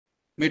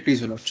May it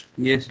please, Your Lordship.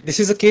 Yes. This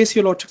is a case,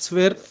 Your Lordships,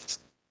 where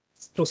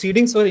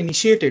proceedings were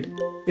initiated.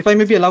 If I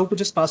may be allowed to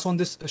just pass on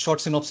this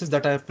short synopsis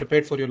that I have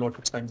prepared for Your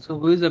Lordships. So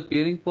who is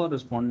appearing for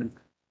respondent?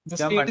 The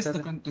क्या state is matter the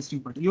है?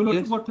 contesting party. Your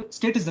Lordship, Yes. what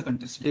state is the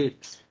contesting?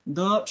 State.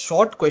 The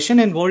short question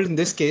involved in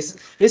this case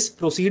is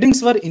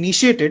proceedings were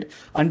initiated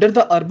under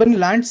the Urban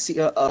Land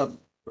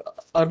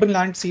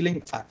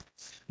Sealing Act.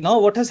 Now,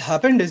 what has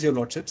happened is, Your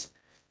Lordships,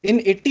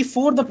 in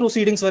 84 the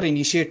proceedings were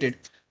initiated.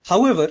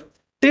 However,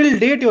 till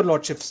date, Your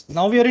Lordships,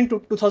 now we are in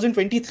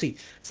 2023.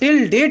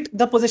 Till date,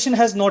 the possession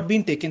has not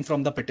been taken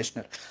from the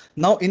petitioner.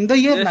 Now, in the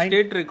year The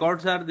state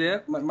records are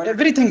there.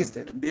 everything is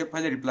there. They have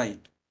filed a reply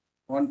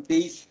on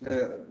page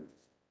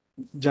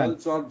Jan.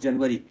 12th of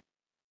January.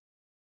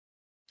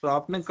 तो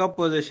आपने कब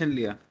possession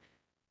लिया?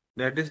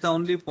 That is the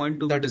only point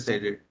to be That is the-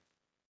 decided.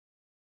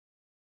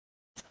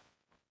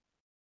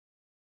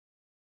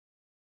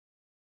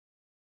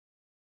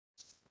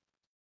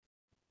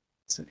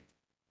 Sorry.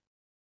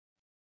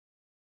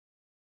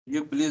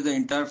 You place the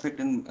entire fact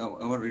in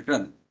our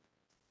return,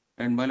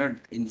 and my lord,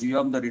 in view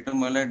of the return,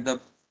 my lord,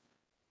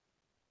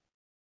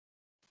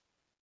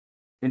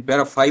 in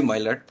paragraph 5, my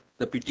lord,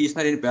 the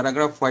petitioner in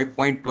paragraph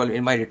 5.12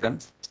 in my return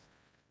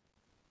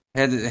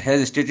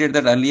has stated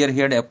that earlier he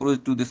had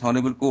approached to this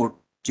honorable court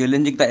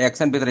challenging the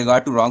action with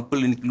regard to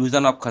wrongful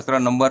inclusion of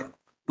khasra number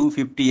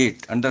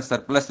 258 under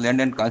surplus land,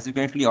 and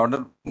consequently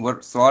order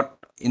were sought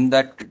in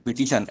that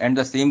petition, and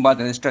the same was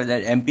registered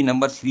as MP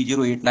number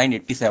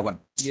 308987.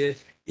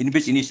 Yes. In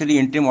which initially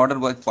interim order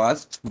was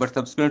passed, but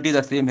subsequently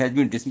the same has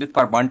been dismissed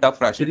for want of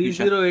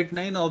prosecution.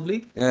 3089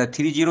 oblique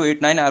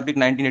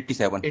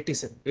 3089/1987.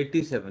 87.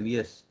 87.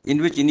 Yes. In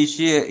which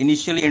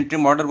initially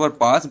interim order were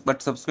passed,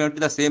 but subsequently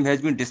the same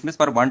has been dismissed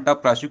for want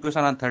of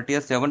prosecution on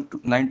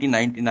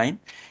 30th/7/1999.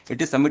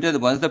 It is submitted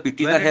once the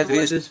petitioner When has it was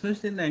raised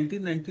dismissed in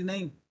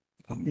 1999.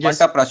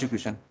 want of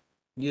prosecution.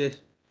 Yes.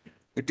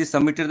 It is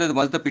submitted that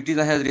once the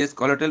petitioner has raised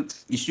collateral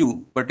issue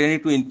pertaining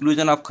to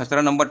inclusion of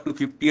khasra number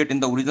 258 in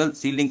the original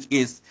sealing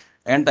case,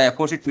 and the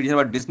aforesaid petition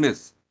was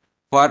dismissed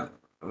for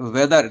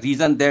whether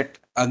reason that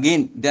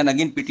then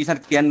again petitioner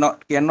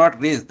cannot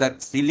raise the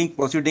sealing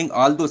proceeding,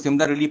 although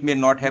similar relief may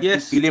not have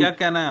Yes. been क्या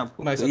कहना है आपको?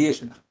 My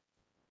submission.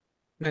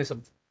 My sub.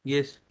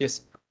 Yes. Yes.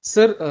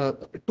 Sir,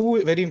 two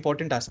very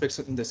important aspects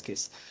in this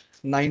case.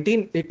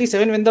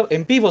 1987, when the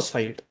MP was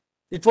filed,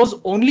 it was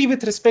only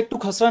with respect to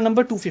khasra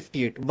number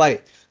 258. Why?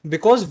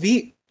 Because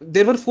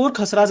there were 4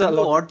 khasras You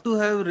allowed. ought to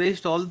have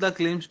raised all the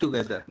claims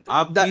together.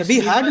 आप That- इस we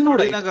चीज had में no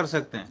थोड़ी right. ना कर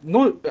सकते हैं.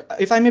 No,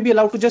 if I may be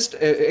allowed to just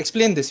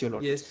explain this, Your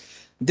Lord. Yes.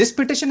 This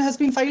petition has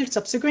been filed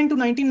subsequent to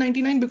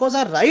 1999 because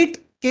our right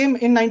came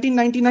in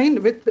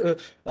 1999 with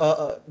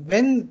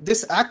when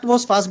this act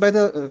was passed by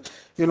the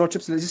Your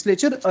Lordship's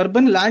legislature,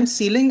 Urban Land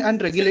Sealing and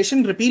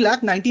Regulation Repeal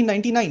Act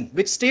 1999,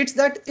 which states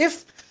that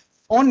if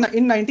till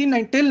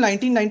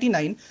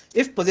 1999,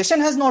 if possession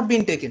has not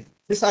been taken,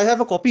 this I have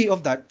a copy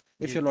of that,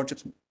 if Your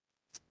Lordships.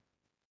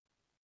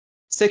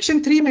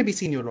 Section 3 may be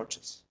seen, Your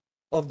Lordships,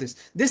 of this.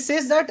 This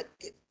says that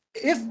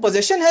if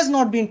possession has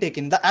not been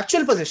taken, the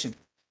actual possession,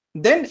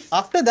 then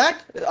after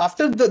that,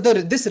 after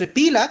this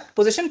repeal act,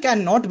 possession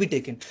cannot be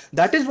taken.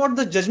 That is what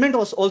the judgment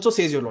also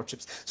says, Your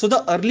Lordships. So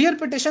the earlier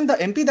petition, the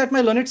MP that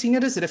my learned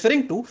senior is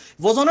referring to,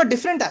 was on a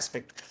different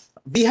aspect.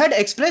 We had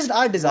expressed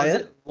our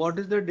desire. What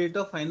is the date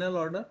of final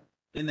order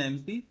in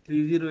MP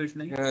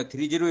 3089?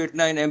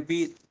 3089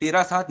 MP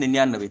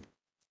 13/7/99.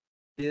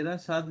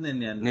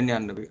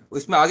 13/7/99.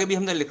 उसमें आगे भी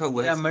हमने लिखा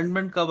हुआ है.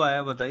 Amendment कब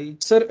आया बताइए?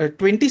 Sir,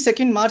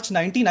 22nd March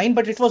 99,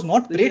 but it was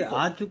not prayed for.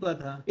 आ चुका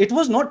था. It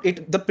was not.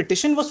 The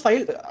petition was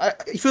filed.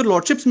 If Your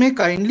Lordships may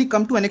kindly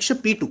come to Annexure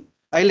P2,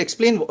 I'll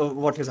explain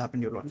what has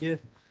happened, Your Lord. Yes.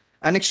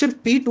 Annexure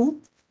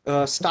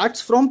P2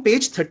 starts from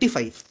page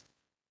 35.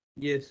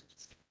 Yes.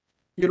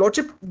 Your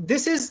Lordship,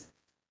 this is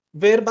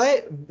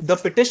whereby the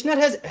petitioner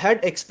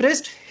had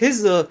expressed his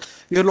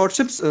Your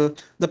Lordships,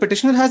 the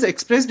petitioner has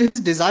expressed his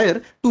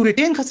desire to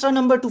retain khasra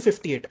number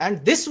 258,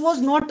 and this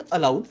was not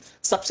allowed.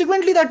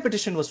 Subsequently, that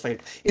petition was filed.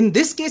 In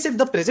this case, if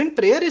the present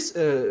prayer is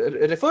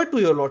referred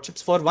to, Your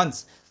Lordships, for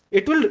once,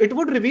 it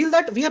would reveal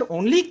that we are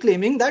only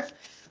claiming that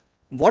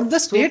what the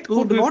state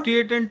So could not.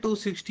 258 and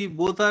 260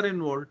 both are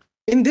involved.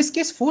 In this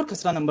case, 4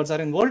 khasra numbers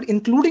are involved,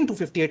 including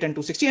 258 and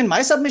 260. And my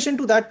submission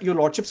to that, Your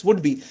Lordships,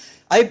 would be,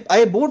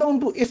 I bow down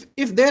to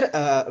if their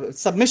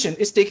submission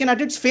is taken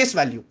at its face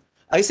value.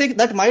 I say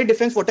that my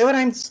defense, whatever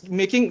I'm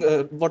making,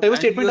 whatever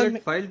And statement you I'm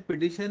had filed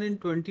petition in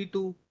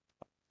 22.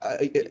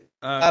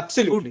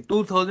 absolutely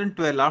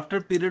 2012 after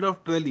period of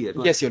 12 years.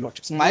 yes, Your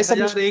Lordships. My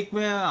submission. 2001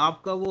 में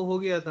आपका वो हो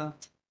गया था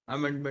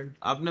amendment.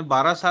 आपने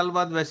 12 साल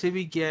बाद वैसे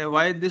भी किया है.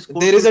 Why this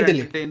court There is a would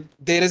delay. entertain?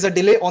 There is a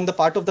delay on the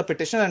part of the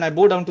petitioner, and I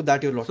bow down to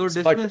that, Your So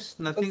Lordships. But dismiss,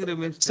 nothing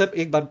remains. sir,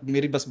 एक बार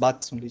मेरी बस बात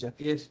सुन लीजिए.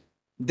 Yes.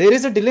 There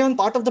is a delay on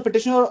part of the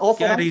petitioner of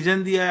क्या around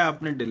reason दिया है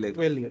आपने delay?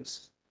 12 years.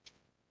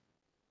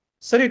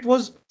 Sir, it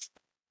was.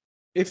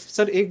 If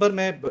sir, एक बार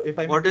मैं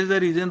if I What is the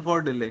reason for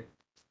delay?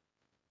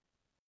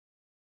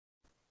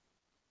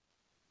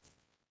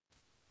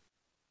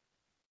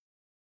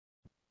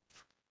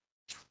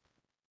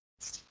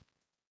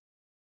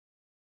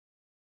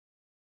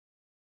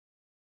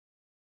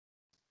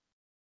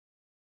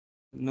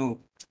 No.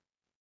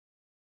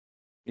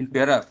 In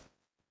para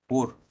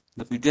 4,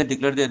 the petitioner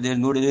declared that there is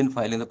no delay in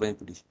filing the prime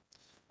petition.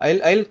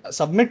 I'll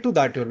submit to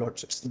that, your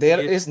lordships.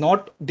 There Yes. is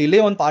not delay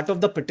on part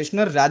of the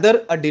petitioner,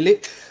 rather a delay.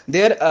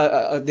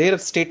 Their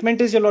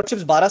statement is, your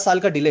lordships, 12 साल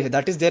का delay है.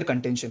 That is their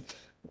contention.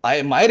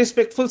 My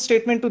respectful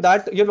statement to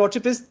that, your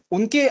lordship, is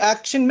उनके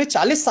action में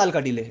 40 साल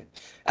का delay है.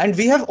 And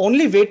we have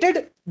only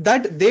waited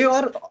that they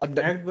are.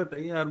 Act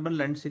बताइए, urban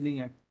land ceiling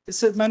act.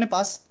 Sir मैंने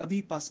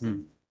अभी पास.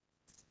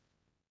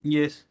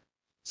 Yes.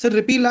 Sir,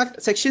 Repeal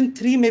Act Section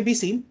 3 may be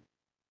seen.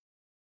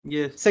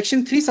 Yes.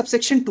 Section 3,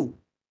 subsection 2.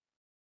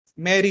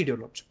 May I read, your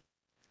lordship?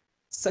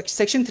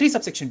 Section 3,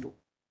 subsection 2.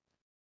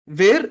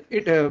 Where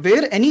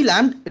any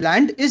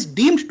land is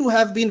deemed to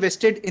have been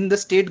vested in the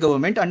state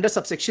government under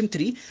subsection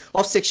 3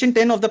 of section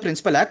 10 of the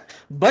Principal Act,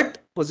 but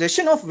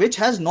possession of which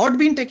has not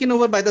been taken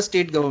over by the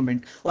state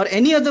government or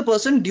any other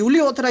person duly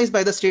authorized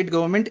by the state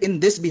government in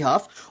this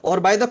behalf or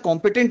by the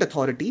competent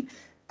authority,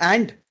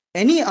 and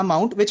any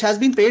amount which has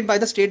been paid by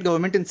the state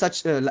government in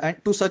such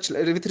land to such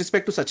with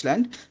respect to such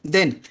land,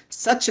 then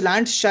such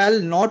land shall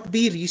not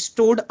be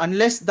restored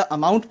unless the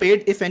amount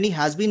paid, if any,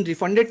 has been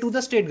refunded to the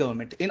state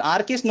government. In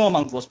our case, no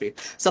amount was paid.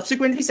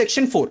 Subsequently,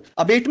 section 4,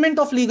 abatement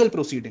of legal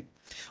proceeding.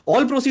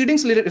 All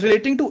proceedings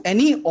relating to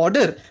any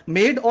order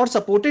made or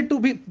purported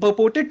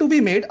to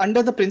be made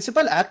under the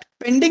Principal Act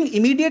pending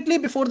immediately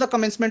before the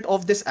commencement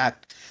of this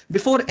act,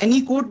 before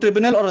any court,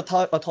 tribunal or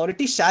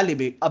authority shall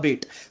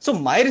abate. So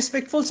my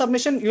respectful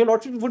submission, your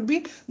lordship, would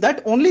be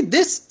that only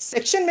this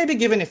section may be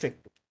given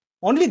effect.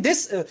 Only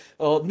this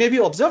may be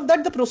observed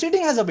that the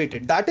proceeding has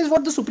abated. That is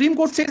what the Supreme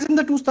Court says in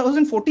the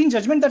 2014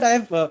 judgment that I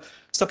have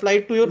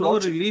supplied to your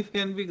lordship. No relief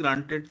can be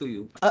granted to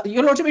you.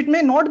 Your lordship, it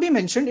may not be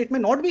mentioned, it may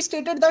not be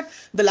stated that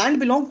the land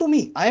belonged to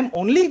me. I am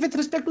only with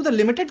respect to the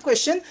limited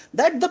question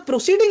that the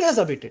proceeding has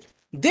abated.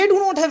 They do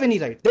not have any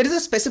right. There is a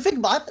specific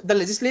bar. The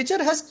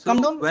legislature has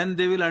come down. When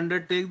they will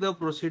undertake the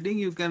proceeding,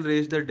 you can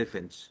raise the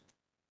defense.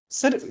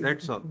 Sir,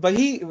 That's all. that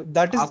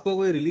is. आपको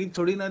कोई relief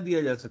थोड़ी ना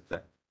दिया जा सकता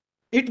है.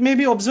 It may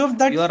be observed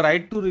that Your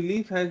right to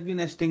relief has been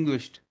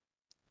extinguished.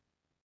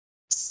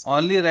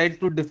 Only right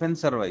to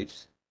defense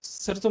survives.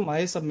 Sir, so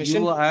my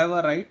submission. You have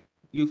a right.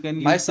 You can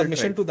use My that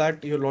submission right. to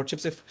that, your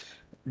lordships, if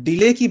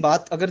delay की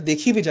बात अगर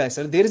देखी भी जाए,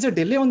 sir, there is a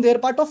delay on their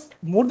part of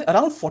more than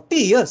around 40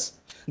 years.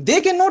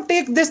 They cannot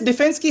take this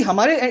defense कि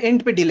हमारे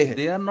end पे delay है.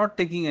 They are not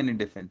taking any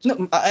defense.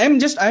 No, I'm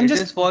just It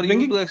is for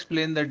bringing, you to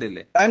explain the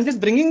delay. I'm just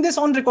bringing this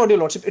on record, your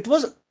lordship. It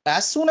was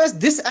as soon as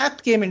this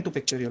act came into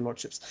picture, your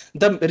lordships.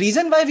 The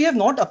reason why we have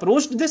not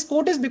approached this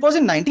court is because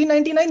in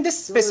 1999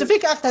 this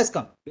specific act has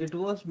come. It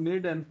was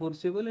made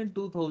enforceable in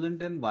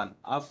 2001.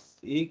 आप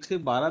 1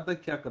 से 12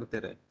 तक क्या करते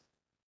रहे?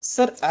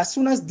 Sir, as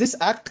soon as this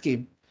act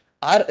came,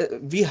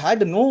 we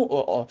had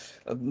no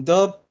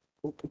the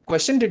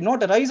question did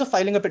not arise of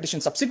filing a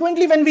petition.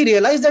 Subsequently, when we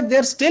realized that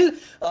they're still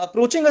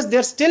approaching us,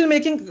 they're still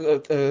making,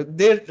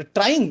 they're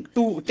trying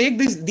to take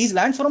these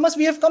lands from us,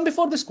 we have come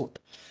before this court.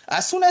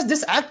 As soon as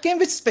this act came,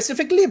 which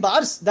specifically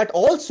bars that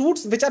all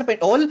suits which are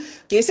all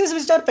cases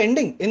which are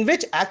pending in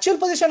which actual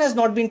possession has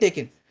not been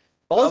taken.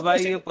 अब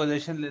आइए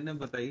possession लेने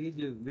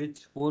बताइए which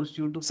forced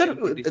you to Sir,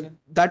 file petition.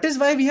 that is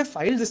why we have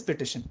filed this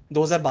petition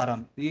 2012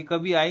 में. ये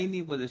कभी आई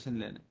नहीं possession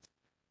लेने.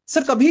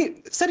 Sir,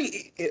 sir,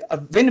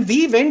 when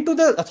we went to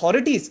the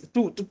authorities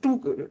to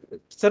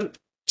sir,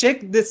 check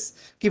this,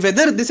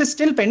 whether this is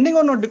still pending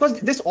or not, because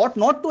this ought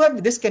not to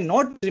have, this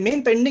cannot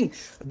remain pending.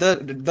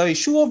 The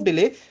issue of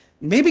delay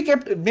may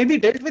be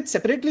dealt with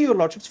separately, your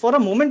lordships, for a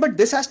moment, but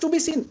this has to be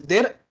seen.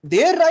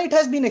 Their right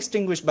has been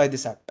extinguished by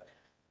this act.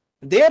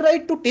 Their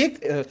right to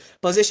take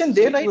possession,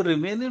 their right to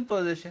remain in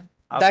possession.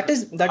 That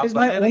is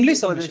my only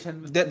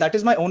submission. That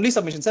is my only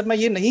submission, sir.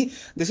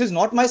 This is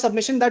not my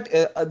submission that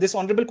this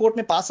honorable court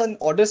may pass an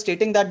order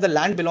stating that the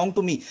land belonged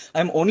to me. I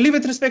am only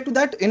with respect to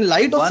that in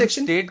light of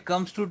section. Once state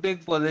comes to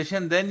take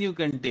possession, then you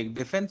can take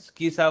defense.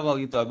 की साहब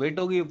होगी तो abate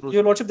होगी.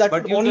 Your lordship, that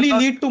would only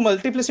lead to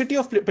multiplicity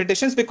of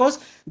petitions because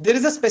there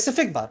is a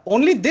specific bar.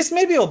 Only this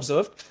may be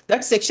observed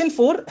that section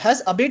 4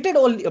 has abated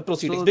all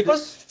proceedings, So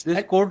because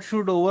this court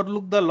should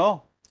overlook the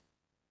law.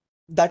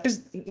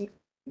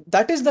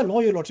 That is the law,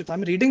 your lordship. I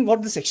am reading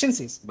what the section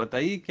says.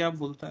 बताइए क्या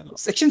बोलता है law?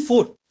 Section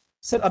 4.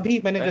 Sir, अभी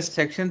मैंने just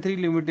Section 3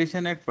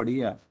 limitation act पढ़ी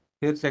है,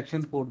 फिर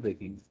Section 4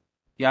 देखेंगे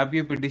कि आप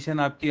ये petition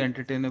आपकी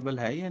entertainable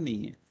है या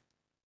नहीं है.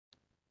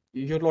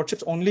 Your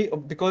lordships, only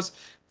because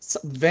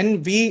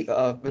when we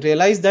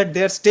realize that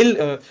they are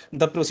still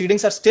the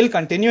proceedings are still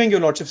continuing,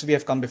 your lordships, we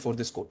have come before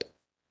this court.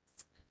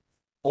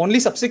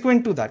 Only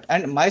subsequent to that,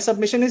 and my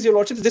submission is, your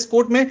lordships, this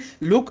court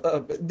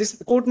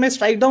may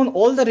strike down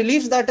all the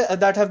reliefs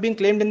that have been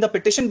claimed in the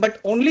petition, but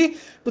only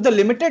to the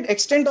limited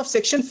extent of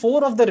section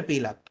 4 of the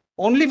Repeal Act.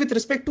 Only with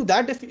respect to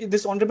that, if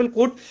this honorable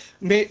court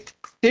may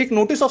take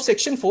notice of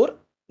section 4,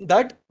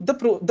 that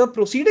the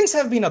proceedings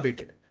have been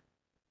abated.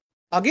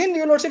 Again,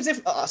 your lordships,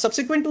 if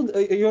subsequent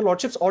to your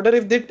lordships order,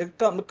 if they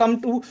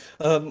come to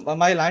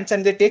my lands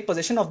and they take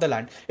possession of the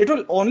land, it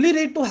will only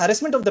lead to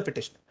harassment of the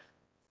petitioner.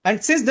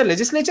 And since the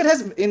legislature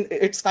has, in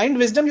its kind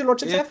wisdom, your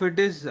lordships have. If it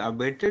is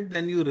abated,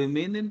 then you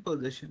remain in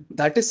possession.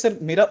 That is, sir,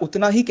 मेरा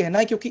उतना ही कहना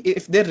है, क्योंकि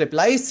if their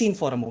reply is seen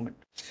for a moment,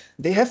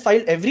 they have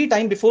filed every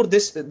time before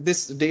this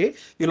day,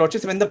 your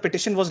lordships, when the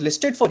petition was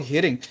listed for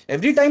hearing,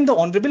 every time the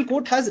honorable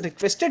court has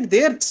requested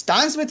their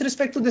stance with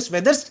respect to this,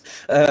 whether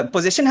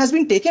possession has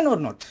been taken or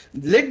not.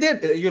 Let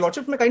their your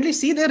lordship may kindly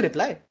see their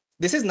reply.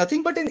 This is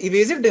nothing but an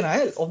evasive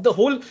denial of the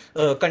whole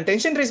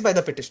contention raised by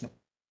the petitioner.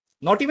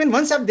 Not even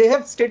once have they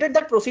have stated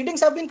that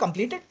proceedings have been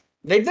completed.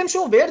 Let them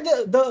show where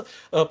the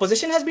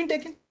possession has been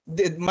taken.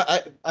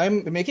 I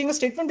am making a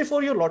statement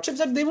before your lordships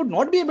that they would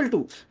not be able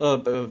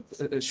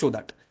to show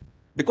that,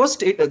 because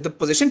the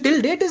possession till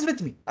date is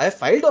with me. I have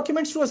filed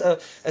documents to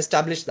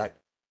establish that.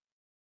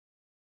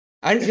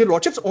 And your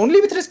lordships, only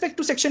with respect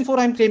to section 4,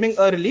 I am claiming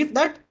a relief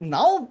that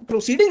now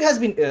proceeding has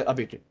been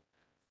abated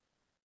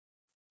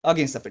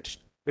against the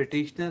petition.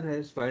 Petitioner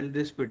has filed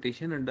this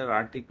petition under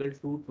Article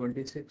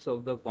 226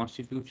 of the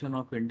Constitution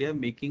of India,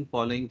 making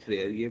following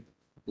prayer. ये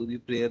पूरी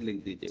prayer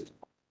लिख दीजिएगा.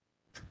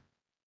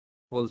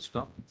 Full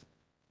stop.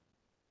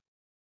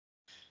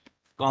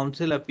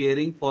 Counsel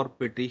appearing for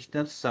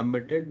petitioner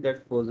submitted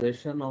that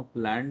possession of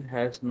land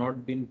has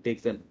not been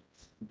taken.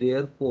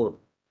 Therefore,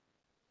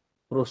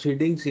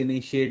 proceedings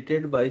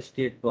initiated by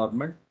state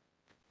government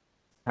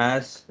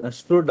has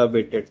stood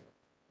abated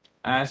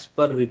as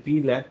per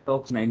Repeal Act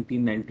of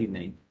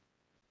 1999.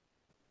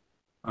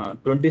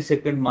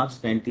 22nd March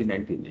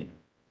 1999.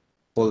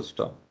 Full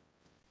stop.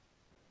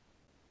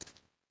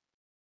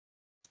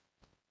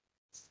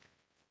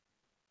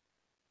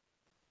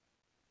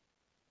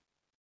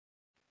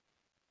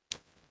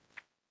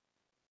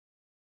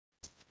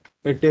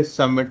 It is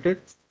submitted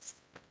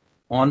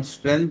on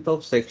strength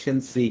of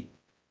Section 3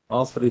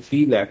 of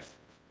Repeal Act.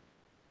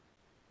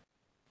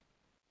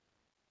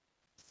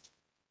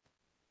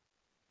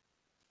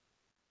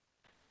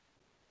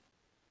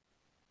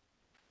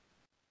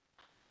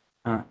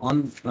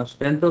 On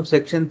strength of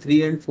Section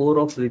 3 and 4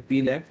 of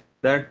Repeal Act,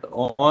 that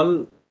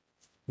all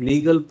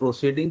legal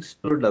proceedings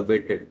stood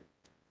abated.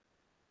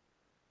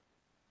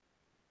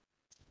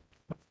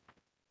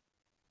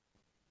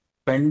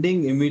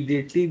 Pending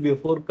immediately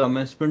before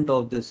commencement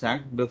of this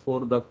act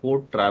before the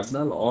court,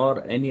 tribunal,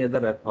 or any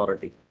other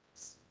authority.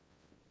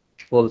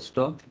 Full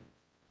stop.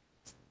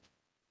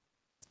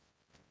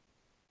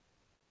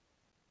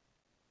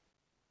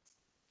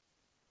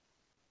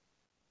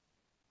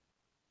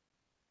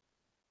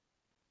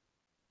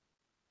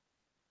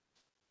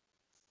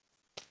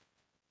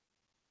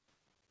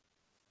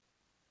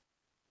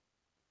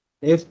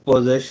 If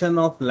possession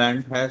of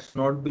land has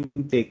not been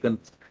taken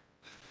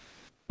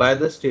by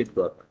the state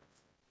government,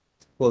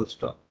 full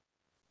stop,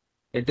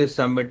 it is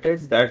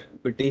submitted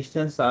that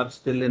petitioners are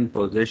still in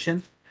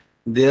possession.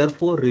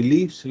 Therefore,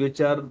 reliefs which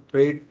are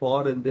prayed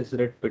for in this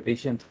writ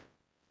petition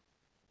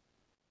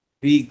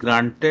be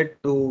granted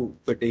to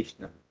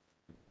petitioner.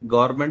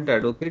 Government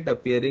advocate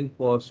appearing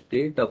for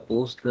state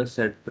opposed the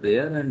said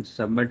prayer and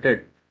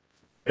submitted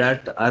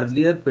that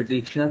earlier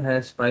petitioner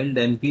has filed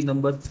NP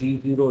number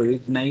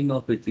 3089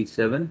 of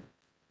 87.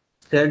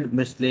 Said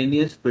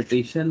miscellaneous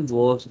petition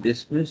was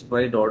dismissed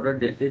by order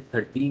dated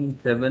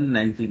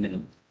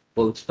 13/7/99.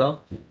 Full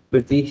stop.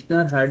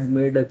 Petitioner had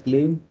made a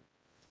claim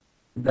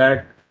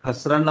that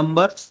Khasra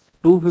number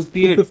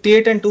 258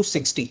 258 and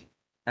 260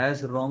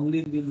 has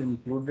wrongly been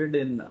included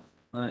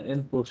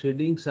in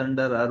proceedings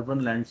under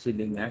Urban Land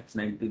Ceiling Act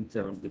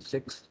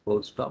 1976.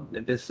 Full stop.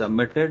 It is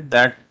submitted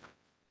that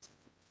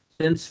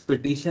since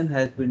petition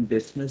has been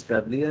dismissed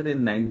earlier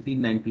in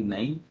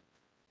 1999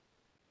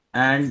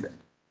 and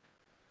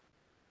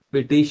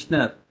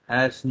petitioner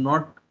has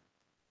not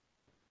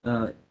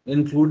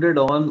included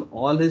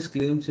all his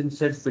claims in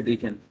said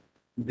petition,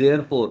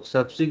 therefore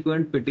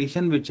subsequent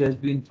petition which has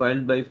been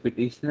filed by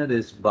petitioner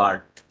is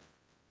barred,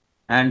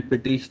 and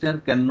petitioner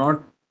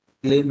cannot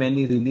claim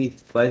any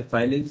relief by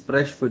filing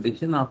fresh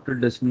petition after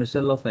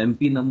dismissal of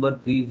MP number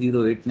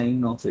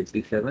 3089 of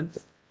 87.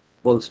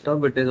 Full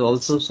stop. It is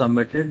also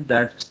submitted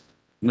that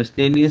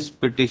miscellaneous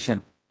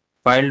petition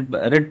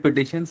writ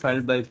petition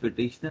filed by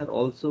petitioner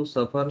also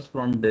suffers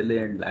from delay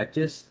and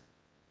laches.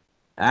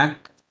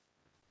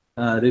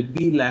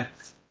 Repeal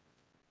Act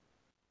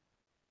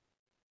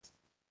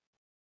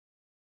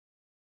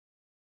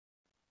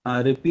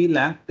Repeal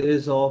Act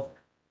is of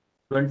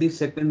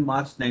 22nd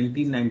March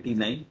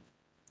 1999.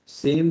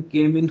 Same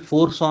came in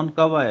force on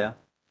कब आया?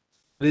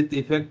 With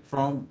effect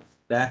from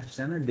dash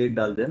है ना, date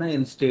डाल देना,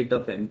 in state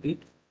of MP.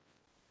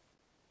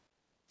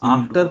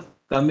 After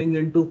coming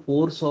into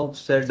force of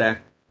said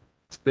act,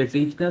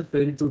 petitioner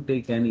failed to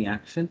take any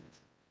action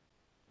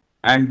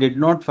and did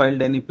not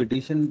file any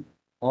petition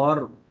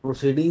or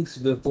proceedings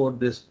before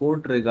this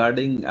court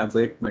regarding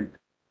abatement.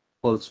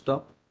 Full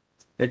stop.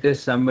 It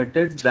is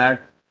submitted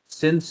that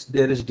since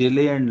there is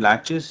delay and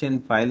laches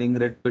in filing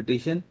writ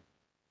petition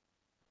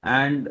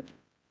and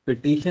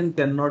petition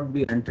cannot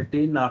be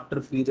entertained after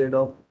a period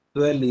of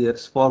 12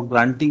 years for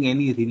granting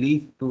any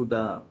relief to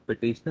the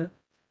petitioner,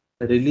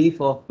 the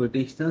relief of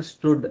petitioner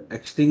stood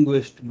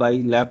extinguished by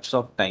lapse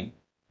of time.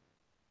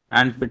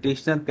 and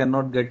petitioner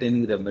cannot get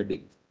any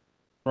remedy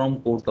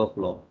from court of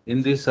law.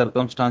 In these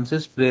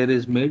circumstances, prayer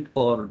is made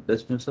for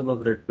dismissal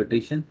of writ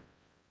petition,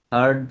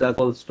 heard the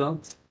full stop.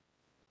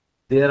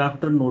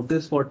 Thereafter,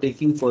 notice for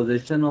taking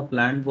possession of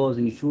land was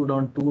issued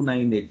on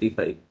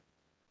 2/9/85.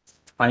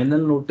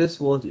 Final notice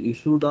was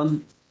issued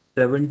on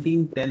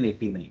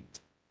 17/10/89.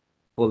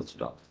 Full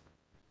stop.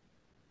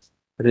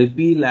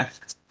 Repeal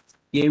Act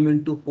came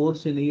into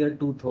force in year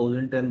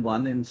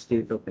 2001 in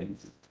state of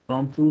NC.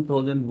 From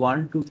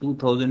 2001 to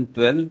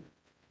 2012,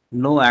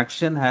 no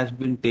action has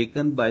been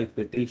taken by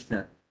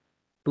petitioner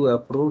to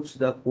approach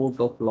the court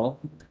of law.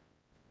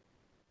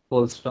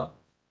 Full stop.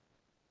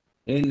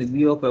 In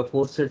view of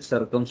aforesaid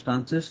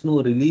circumstances,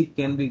 no relief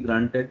can be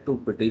granted to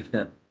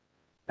petitioner.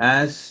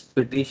 As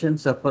petition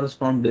suffers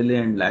from delay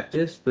and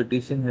laches,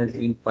 petition has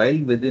been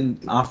filed within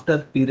after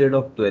period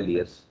of 12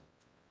 years.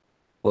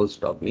 Full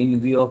stop. In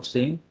view of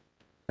same,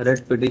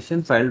 writ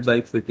petition filed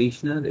by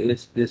petitioner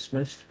is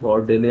dismissed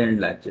for delay and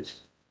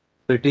laches.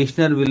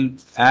 Petitioner will,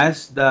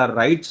 as the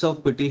rights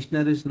of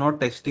petitioner is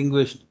not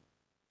extinguished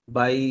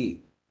by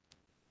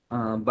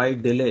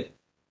delay,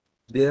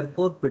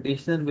 therefore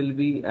petitioner will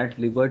be at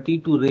liberty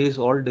to raise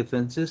all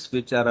defenses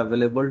which are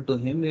available to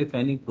him if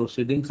any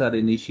proceedings are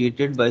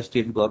initiated by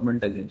state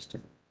government against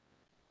him.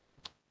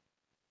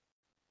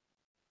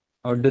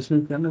 और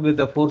dismiss करना with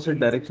aforesaid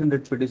direction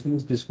that petition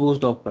is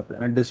disposed of करते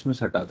हैं,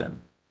 dismiss हटा देना.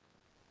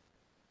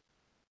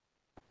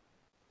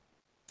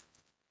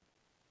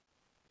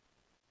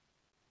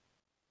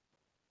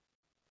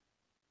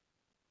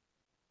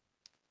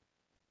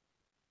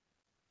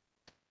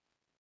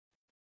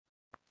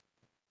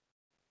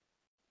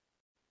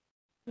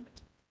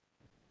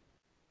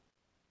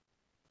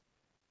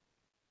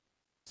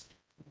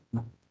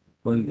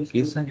 कोई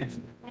case है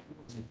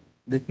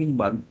देखेंगे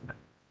बाद में.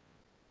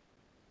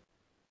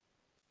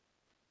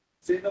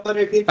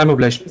 I'm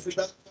obliged.